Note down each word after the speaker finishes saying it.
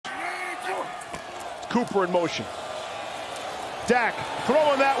Cooper in motion. Dak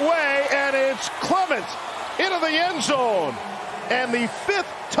throwing that way, and it's Clement into the end zone. And the 5th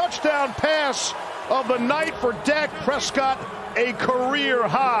touchdown pass of the night for Dak Prescott, a career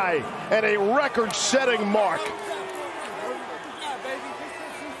high and a record-setting mark.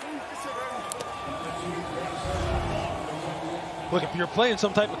 Look, if you're playing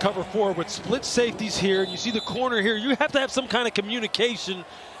some type of cover 4 with split safeties here, and you see the corner here, you have to have some kind of communication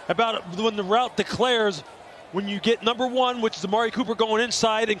about when the route declares, when you get number 1, which is Amari Cooper going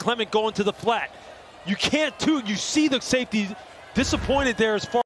inside and Clement going to the flat. You can't you see the safety disappointed there as far